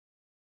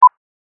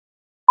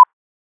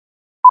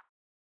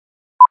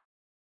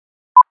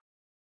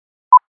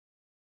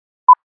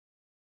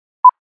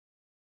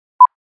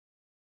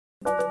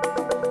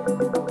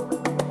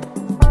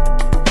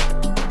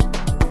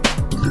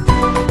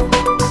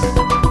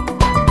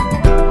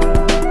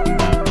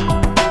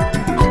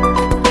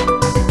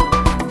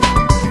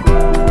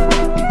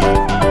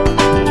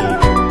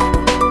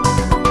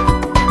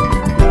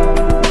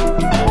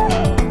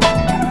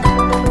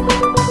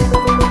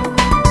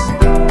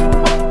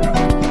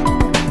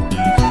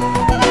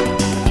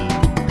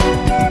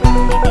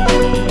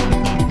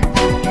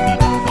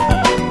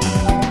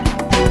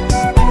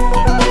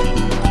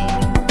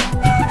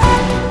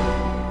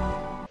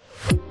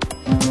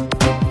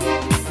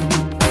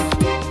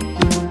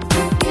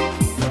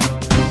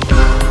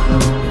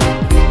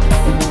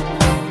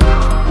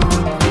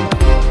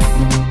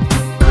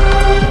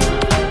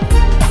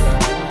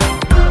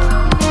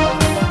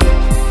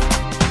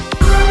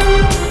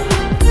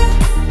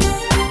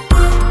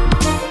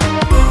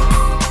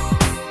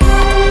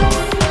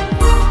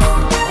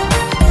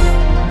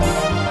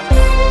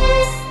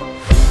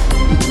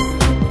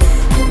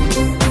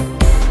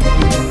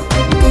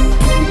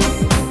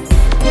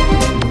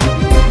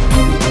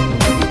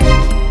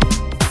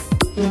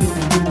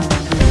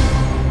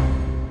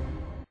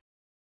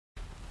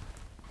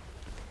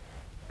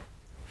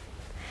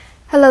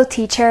Hello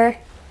teacher,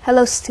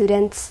 hello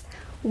students,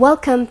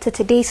 welcome to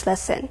today's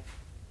lesson.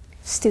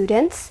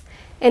 Students,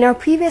 in our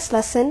previous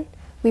lesson,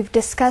 we've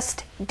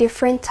discussed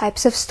different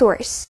types of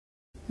stores.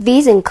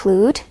 These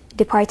include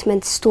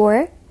department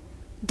store,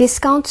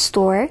 discount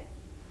store,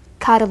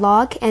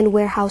 catalog and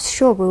warehouse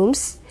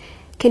showrooms,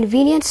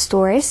 convenience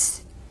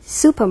stores,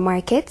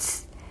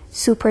 supermarkets,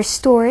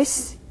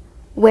 superstores,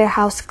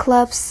 warehouse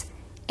clubs,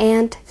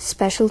 and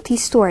specialty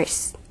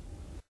stores.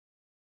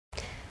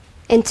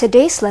 In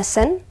today's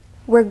lesson,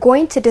 we're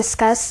going to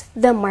discuss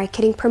the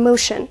marketing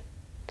promotion.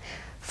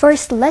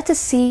 First, let us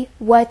see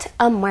what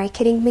a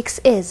marketing mix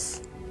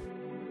is.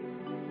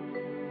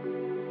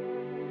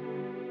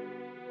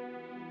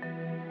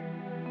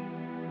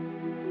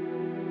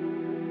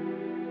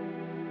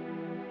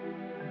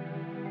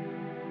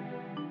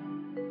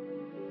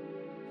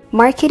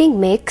 Marketing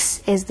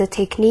mix is the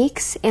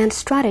techniques and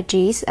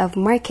strategies of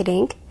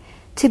marketing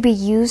to be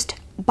used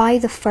by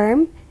the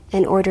firm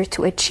in order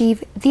to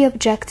achieve the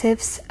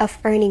objectives of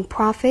earning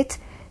profit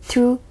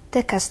through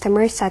the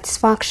customer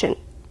satisfaction.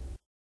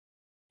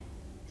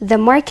 The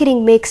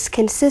marketing mix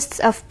consists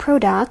of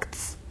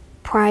products,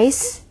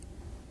 price,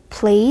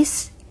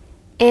 place,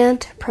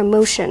 and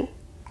promotion.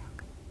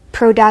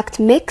 Product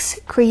mix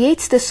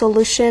creates the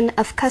solution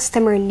of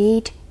customer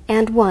need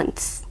and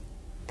wants.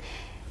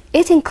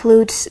 It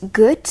includes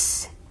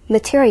goods,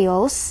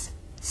 materials,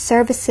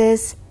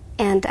 services,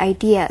 and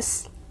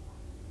ideas.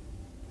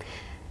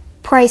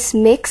 Price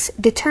mix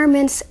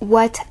determines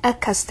what a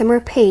customer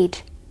paid.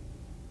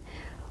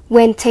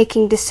 When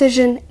taking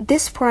decision,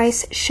 this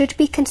price should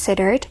be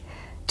considered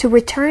to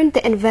return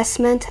the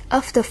investment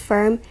of the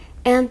firm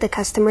and the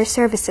customer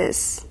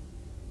services.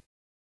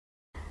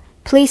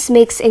 Place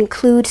mix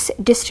includes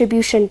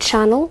distribution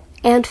channel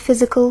and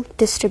physical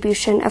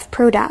distribution of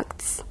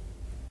products.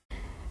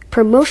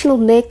 Promotional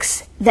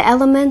mix, the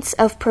elements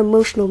of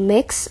promotional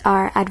mix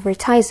are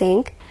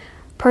advertising,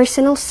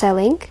 personal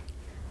selling,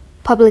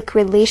 public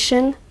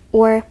relation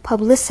or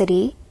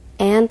publicity,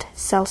 and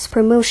sales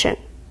promotion.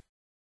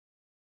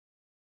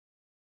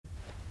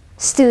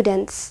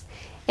 Students,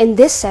 in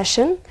this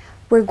session,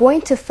 we're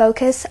going to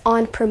focus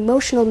on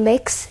promotional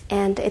mix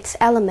and its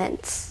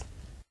elements.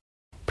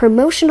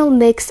 Promotional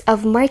mix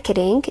of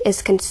marketing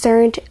is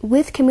concerned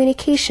with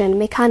communication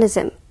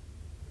mechanism.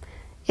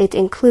 It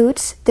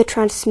includes the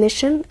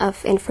transmission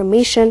of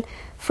information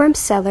from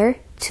seller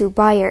to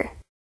buyer.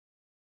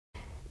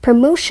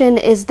 Promotion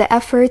is the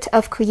effort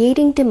of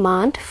creating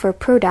demand for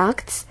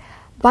products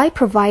by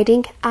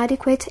providing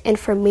adequate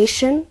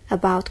information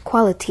about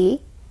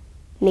quality,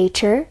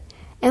 nature,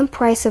 and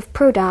price of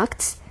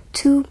products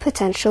to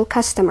potential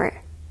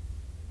customer.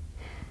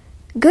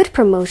 Good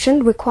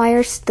promotion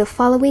requires the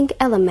following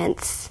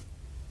elements.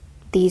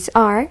 These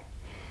are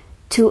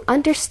to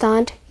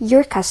understand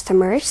your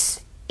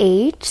customers'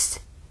 age,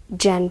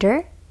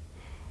 gender,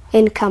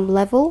 income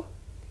level,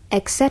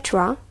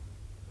 etc.,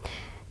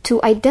 to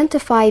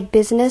identify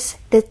business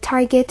that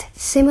target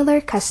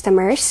similar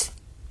customers,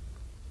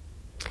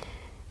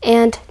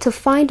 and to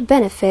find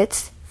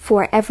benefits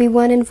for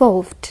everyone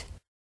involved.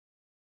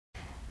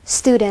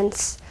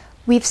 Students,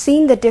 we've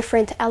seen the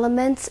different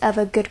elements of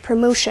a good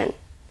promotion,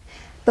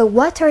 but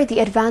what are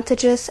the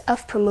advantages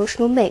of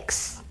promotional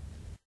mix?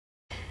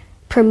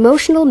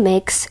 Promotional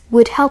mix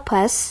would help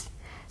us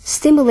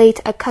stimulate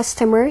a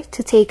customer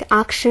to take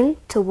action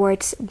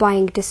towards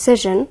buying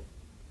decision,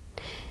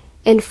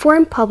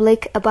 inform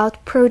public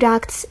about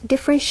products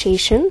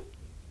differentiation,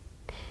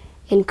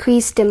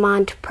 increase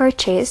demand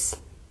purchase,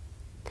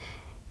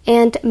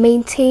 and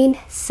maintain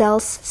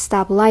sales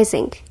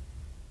stabilizing.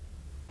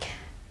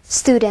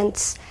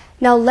 Students,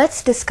 now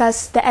let's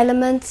discuss the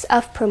elements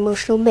of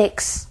promotional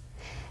mix.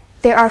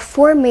 There are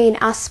 4 main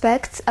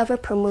aspects of a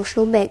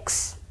promotional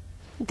mix.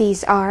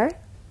 These are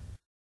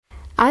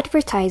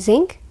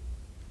advertising,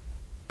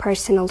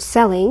 personal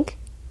selling,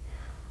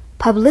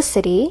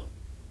 publicity,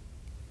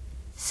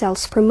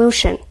 sales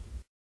promotion.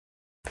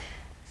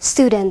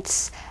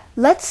 Students,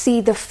 let's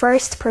see the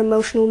first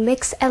promotional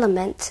mix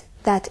element,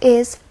 that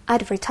is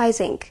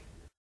advertising.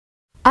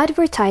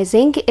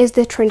 Advertising is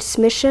the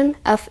transmission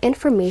of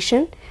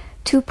information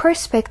to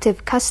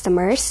prospective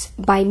customers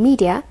by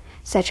media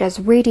such as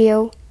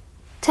radio,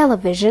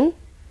 television,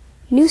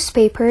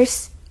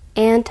 newspapers,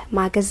 and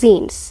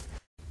magazines.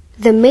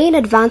 The main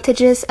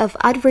advantages of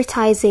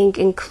advertising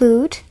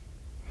include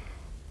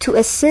to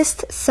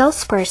assist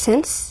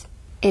salespersons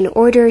in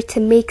order to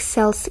make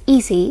sales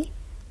easy,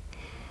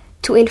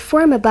 to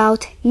inform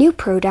about new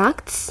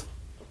products.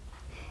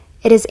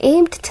 It is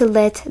aimed to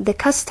let the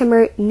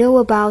customer know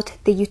about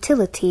the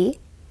utility,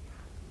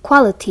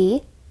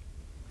 quality,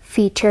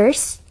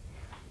 features,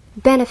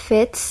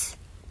 benefits,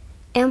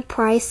 and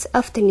price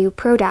of the new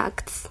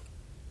products.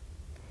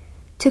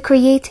 To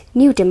create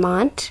new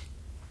demand,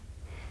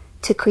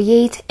 to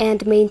create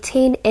and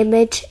maintain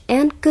image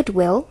and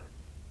goodwill,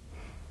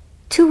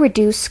 to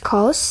reduce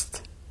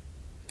cost,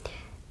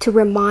 to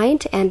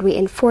remind and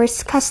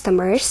reinforce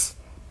customers,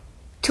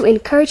 to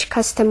encourage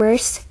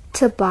customers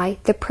to buy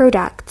the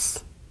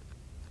products.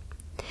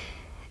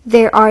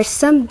 There are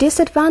some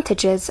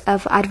disadvantages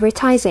of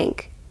advertising.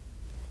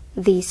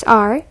 These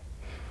are: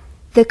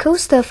 the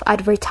cost of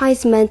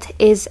advertisement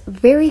is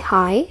very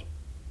high,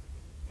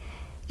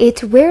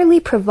 it rarely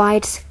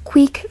provides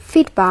quick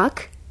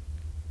feedback,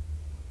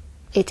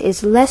 it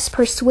is less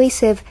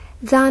persuasive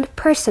than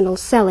personal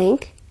selling,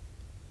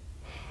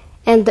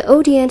 and the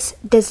audience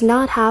does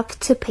not have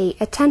to pay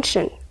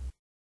attention.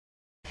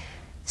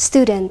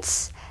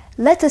 Students,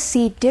 let us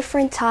see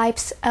different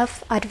types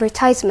of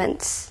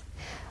advertisements.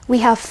 We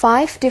have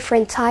 5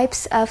 different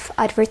types of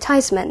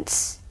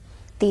advertisements.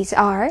 These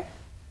are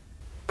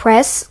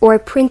press or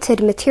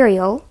printed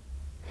material,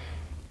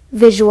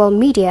 visual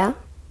media,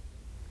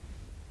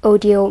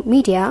 audio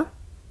media,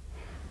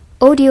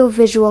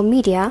 audio-visual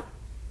media,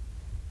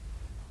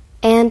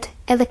 and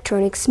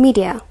electronics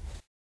media.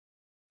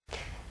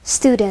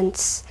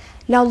 Students,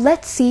 now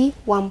let's see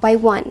one by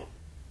one.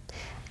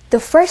 The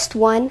first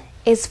one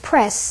is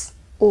press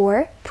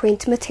or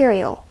print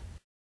material.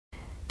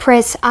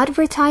 Press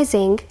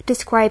advertising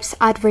describes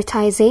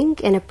advertising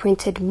in a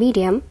printed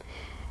medium,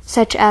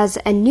 such as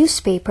a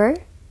newspaper,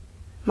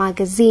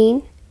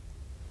 magazine,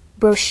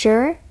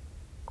 brochure,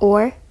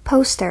 or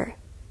poster.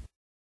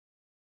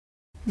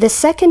 The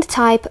second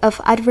type of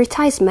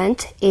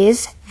advertisement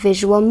is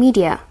visual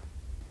media.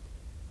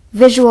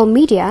 Visual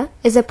media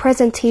is a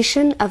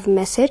presentation of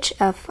message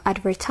of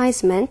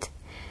advertisement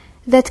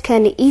that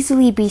can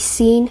easily be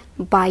seen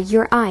by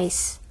your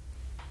eyes.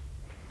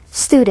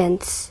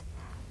 Students,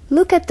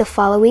 look at the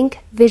following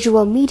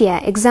visual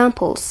media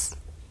examples.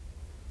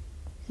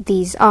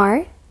 These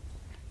are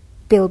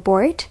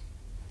billboard,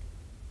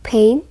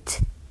 paint,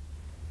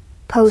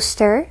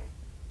 poster,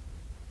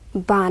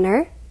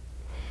 banner,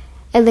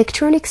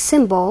 electronic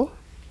symbol,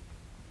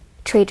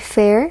 trade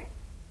fair,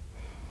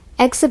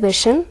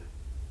 exhibition,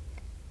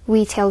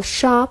 retail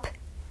shop,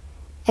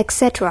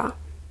 etc.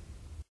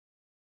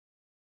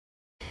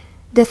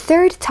 The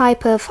third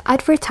type of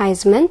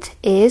advertisement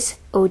is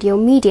audio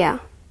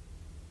media.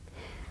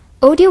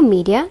 Audio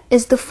media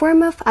is the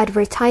form of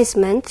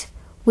advertisement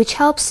which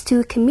helps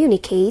to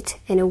communicate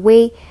in a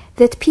way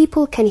that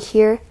people can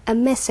hear a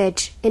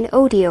message in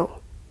audio.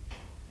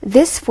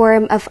 This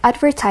form of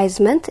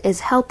advertisement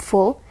is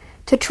helpful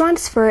to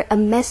transfer a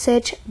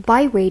message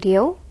by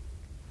radio,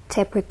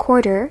 tape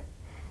recorder,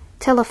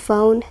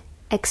 telephone,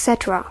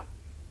 etc.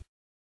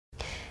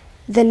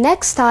 The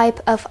next type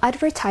of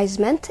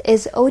advertisement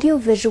is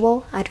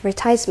audiovisual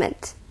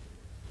advertisement.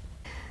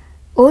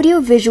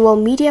 Audiovisual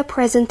media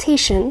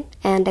presentation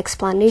and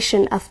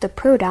explanation of the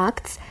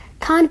products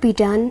can be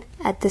done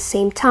at the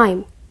same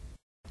time.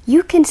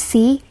 You can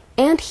see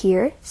and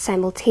hear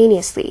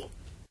simultaneously.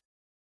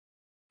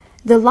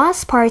 The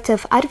last part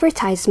of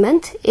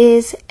advertisement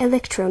is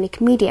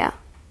electronic media.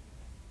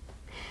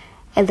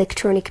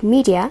 Electronic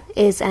media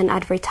is an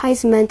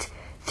advertisement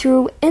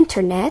through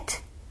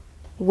internet,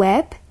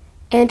 web,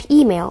 and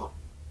email.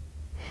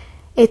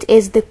 It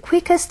is the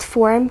quickest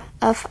form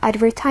of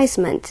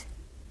advertisement.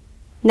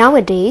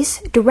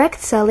 Nowadays, direct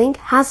selling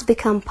has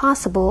become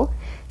possible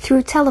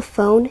through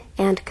telephone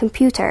and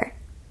computer.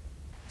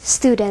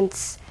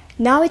 Students,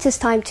 now it is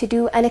time to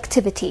do an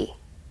activity.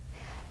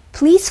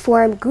 Please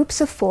form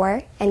groups of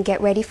 4 and get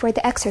ready for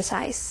the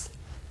exercise.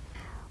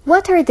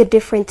 What are the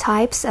different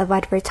types of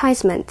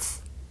advertisements?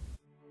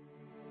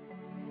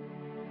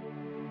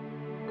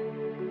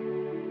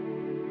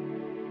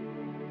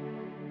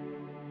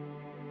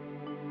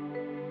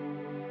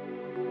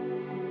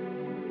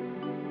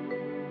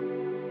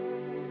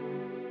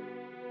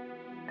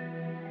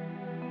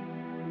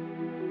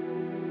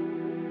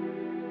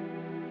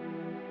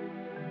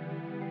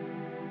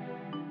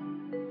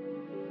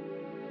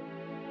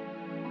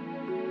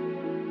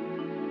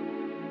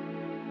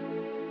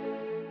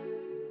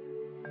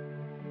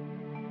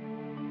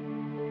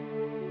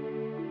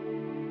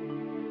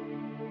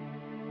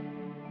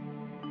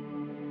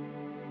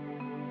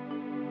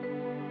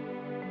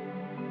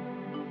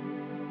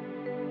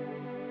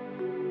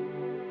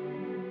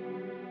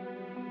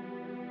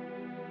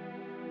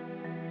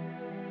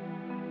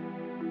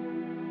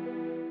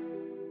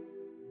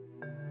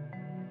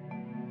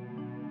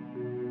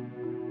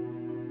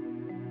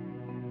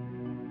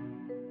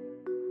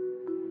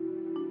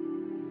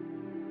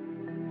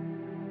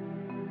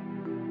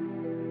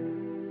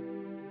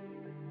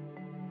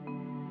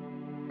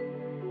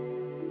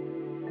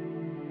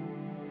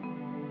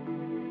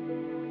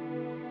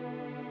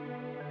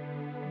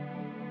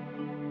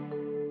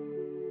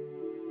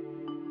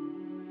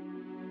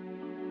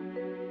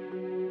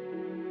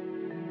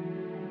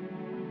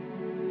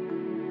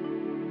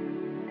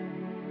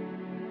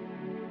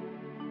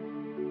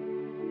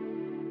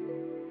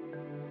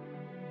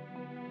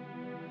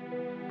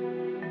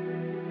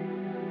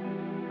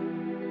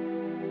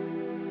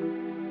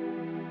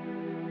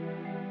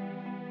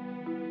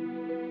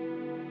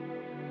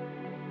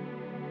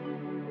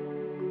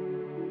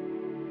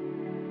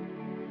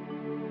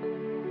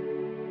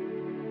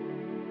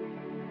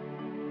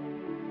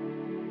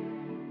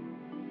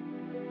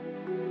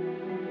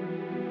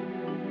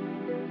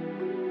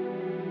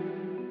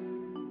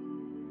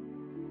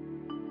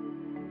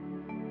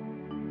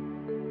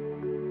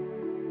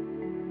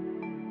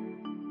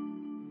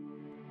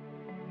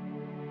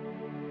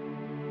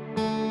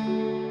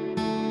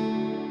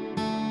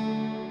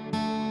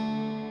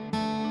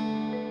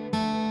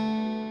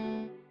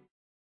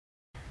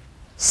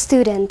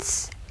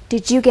 Students,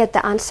 did you get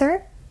the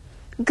answer?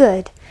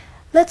 Good.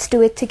 Let's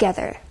do it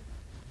together.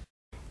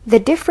 The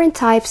different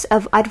types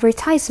of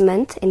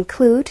advertisement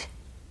include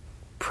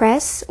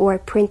press or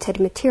printed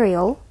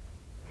material,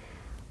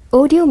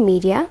 audio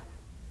media,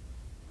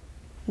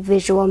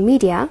 visual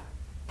media,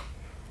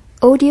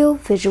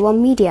 audio-visual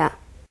media.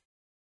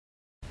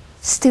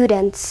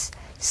 Students,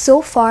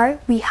 so far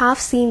we have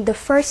seen the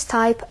first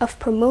type of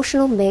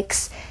promotional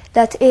mix,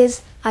 that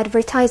is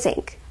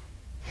advertising.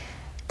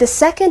 The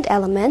second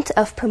element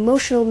of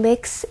promotional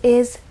mix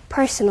is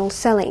personal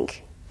selling.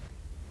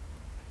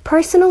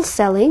 Personal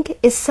selling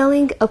is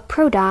selling a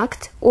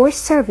product or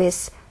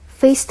service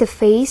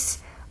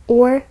face-to-face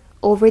or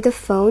over the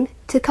phone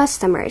to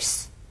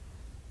customers.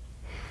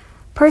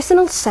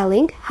 Personal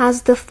selling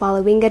has the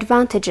following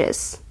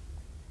advantages.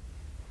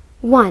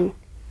 1.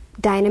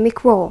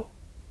 Dynamic role.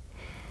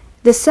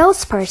 The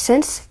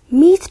salespersons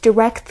meet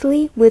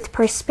directly with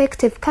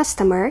prospective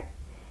customer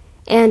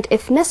and,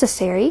 if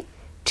necessary,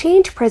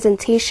 change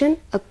presentation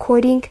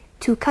according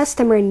to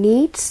customer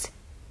needs,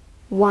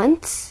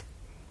 wants,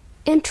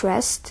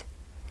 interest,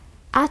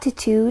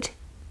 attitude,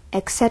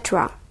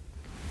 etc.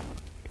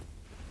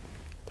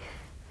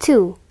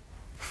 2.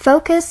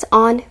 Focus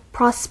on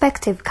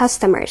prospective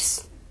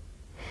customers.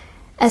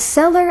 A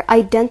seller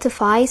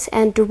identifies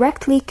and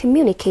directly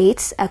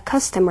communicates a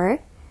customer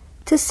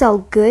to sell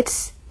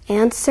goods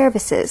and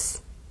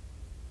services.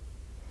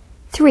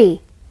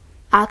 3.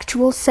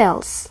 Actual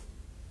sales.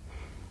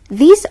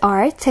 These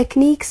are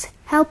techniques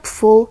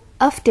helpful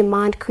of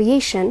demand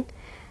creation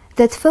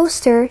that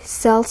foster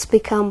sales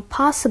become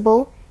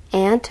possible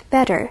and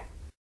better.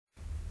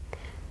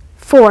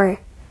 4.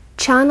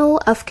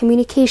 Channel of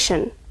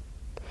communication.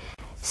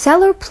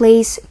 Seller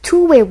plays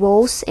two-way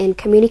roles in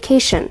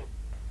communication.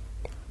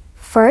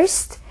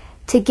 First,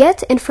 to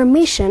get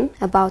information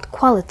about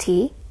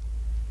quality,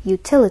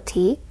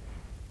 utility,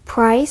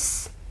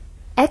 price,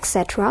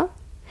 etc.,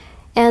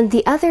 and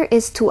the other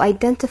is to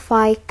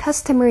identify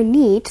customer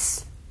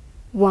needs,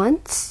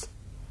 wants,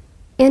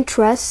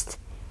 interest,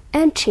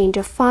 and change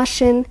of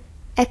fashion,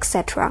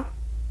 etc.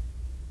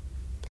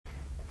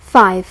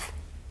 5.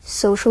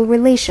 Social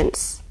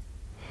relations.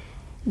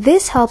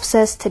 This helps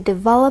us to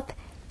develop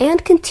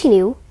and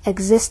continue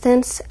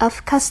existence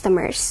of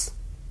customers.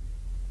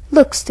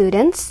 Look,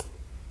 students,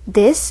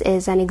 this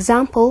is an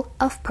example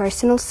of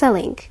personal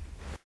selling.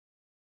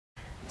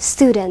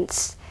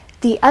 Students,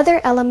 the other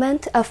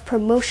element of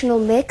promotional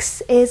mix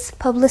is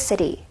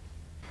publicity.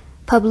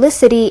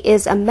 Publicity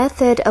is a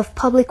method of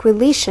public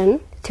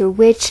relation through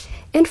which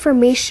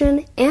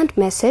information and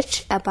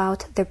message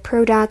about the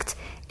product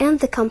and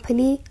the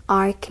company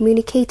are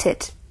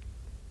communicated.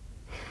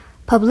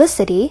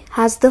 Publicity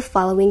has the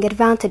following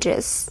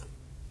advantages.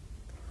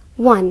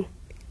 1.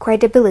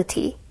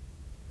 Credibility.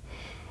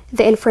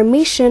 The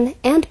information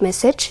and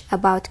message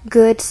about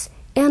goods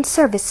and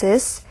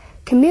services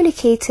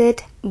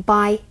communicated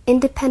by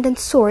independent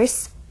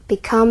source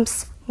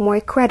becomes more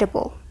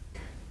credible.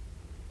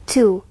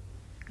 2.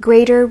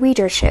 Greater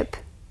readership.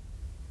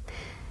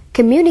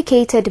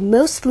 Communicated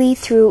mostly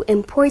through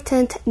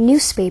important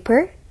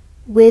newspaper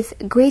with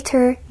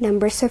greater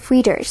numbers of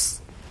readers.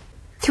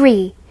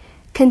 3.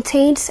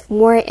 Contains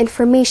more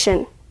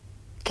information,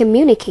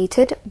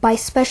 communicated by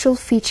special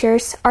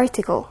features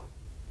article.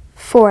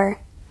 4.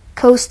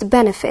 Cost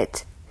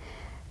benefit.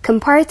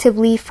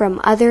 Comparatively from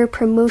other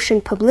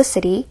promotion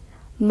publicity,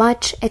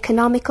 much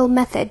economical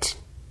method.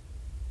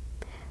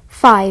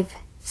 5.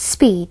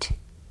 Speed.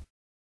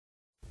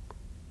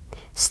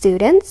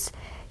 Students,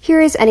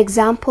 here is an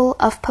example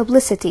of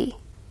publicity.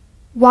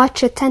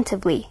 Watch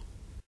attentively.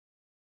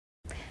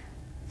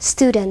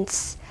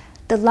 Students,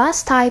 the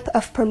last type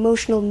of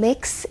promotional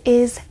mix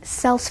is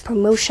sales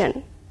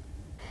promotion.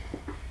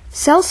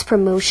 Sales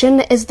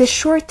promotion is the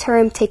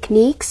short-term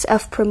techniques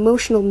of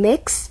promotional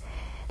mix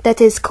that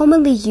is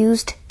commonly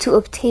used to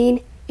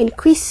obtain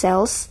increased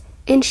sales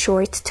in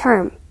short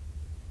term.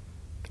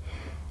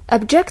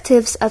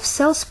 Objectives of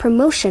sales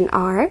promotion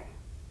are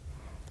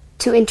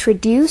to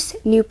introduce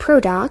new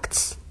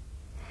products,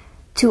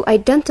 to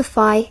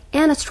identify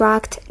and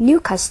attract new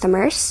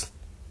customers,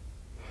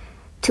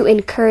 to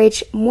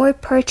encourage more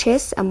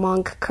purchase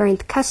among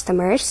current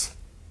customers,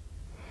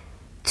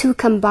 to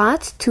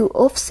combat to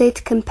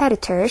offset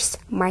competitors'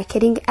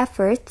 marketing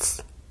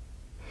efforts,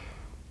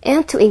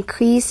 and to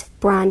increase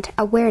brand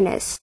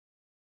awareness.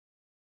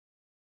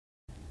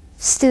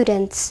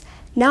 Students,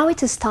 now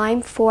it is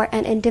time for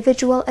an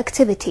individual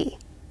activity.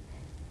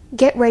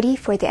 Get ready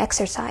for the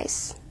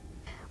exercise.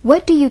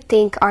 What do you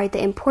think are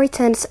the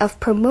importance of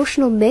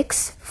promotional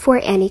mix for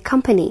any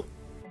company?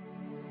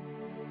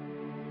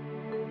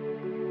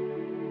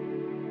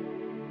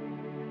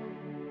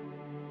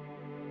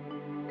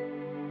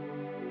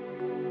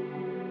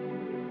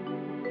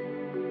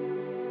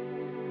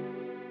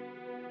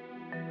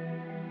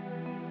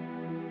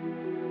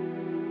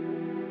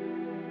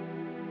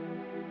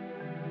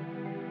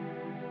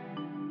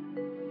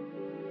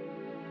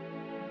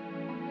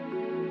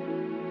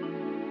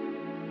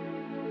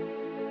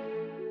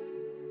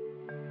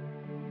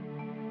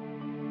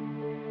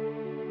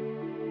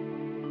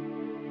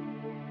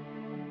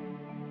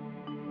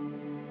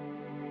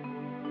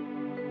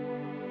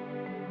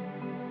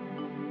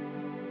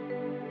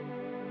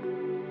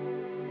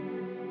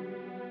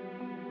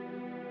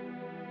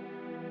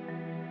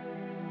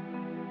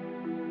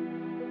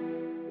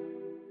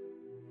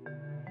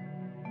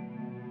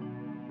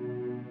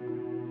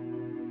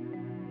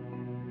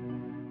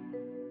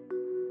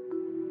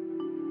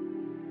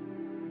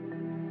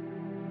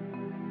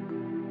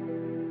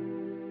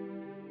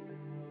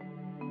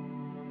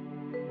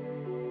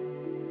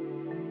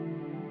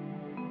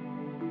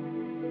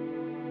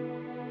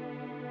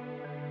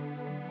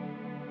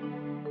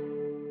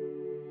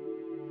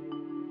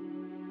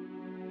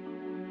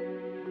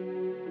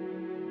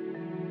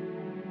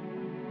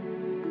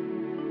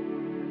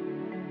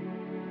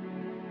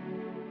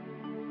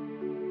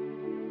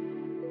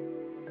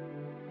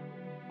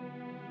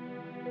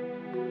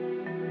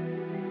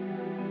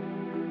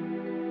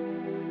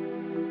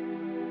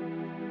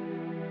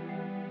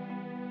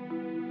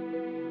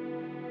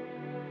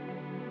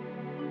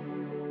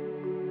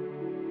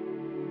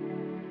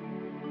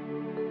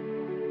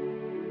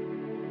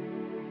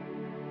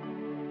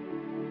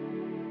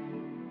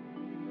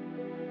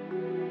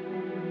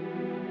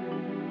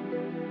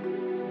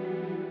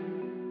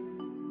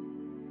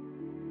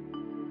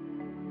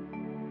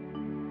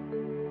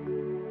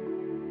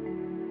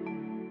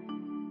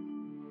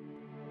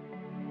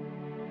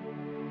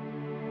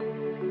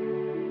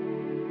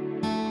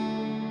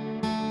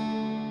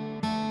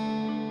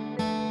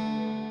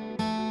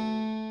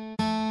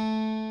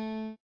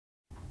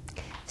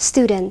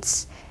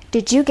 Students,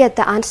 did you get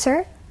the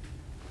answer?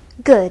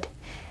 Good.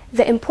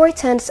 The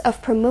importance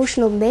of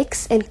promotional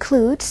mix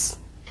includes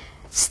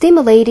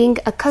stimulating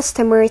a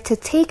customer to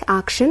take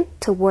action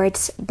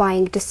towards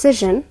buying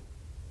decision,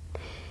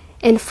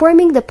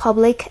 informing the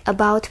public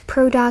about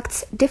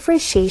products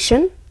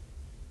differentiation,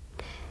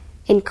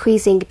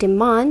 increasing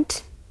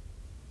demand,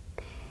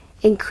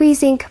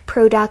 increasing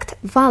product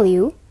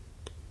value,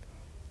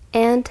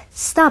 and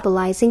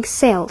stabilizing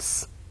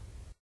sales.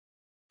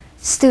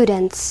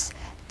 Students,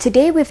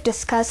 today we've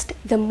discussed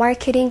the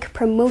marketing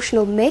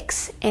promotional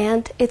mix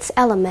and its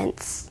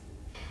elements.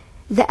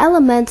 The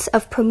elements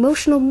of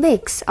promotional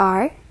mix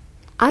are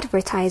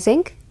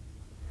advertising,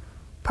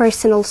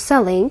 personal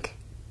selling,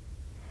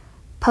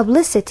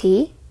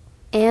 publicity,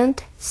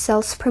 and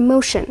sales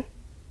promotion.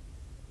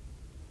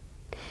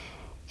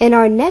 In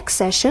our next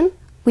session,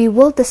 we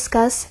will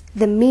discuss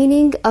the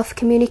meaning of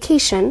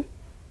communication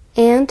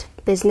and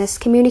business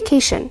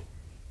communication.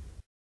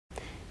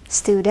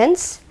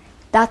 Students,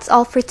 that's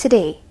all for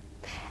today.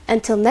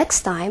 Until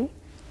next time,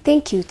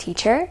 thank you,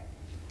 teacher.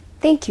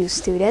 Thank you,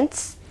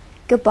 students.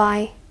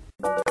 Goodbye.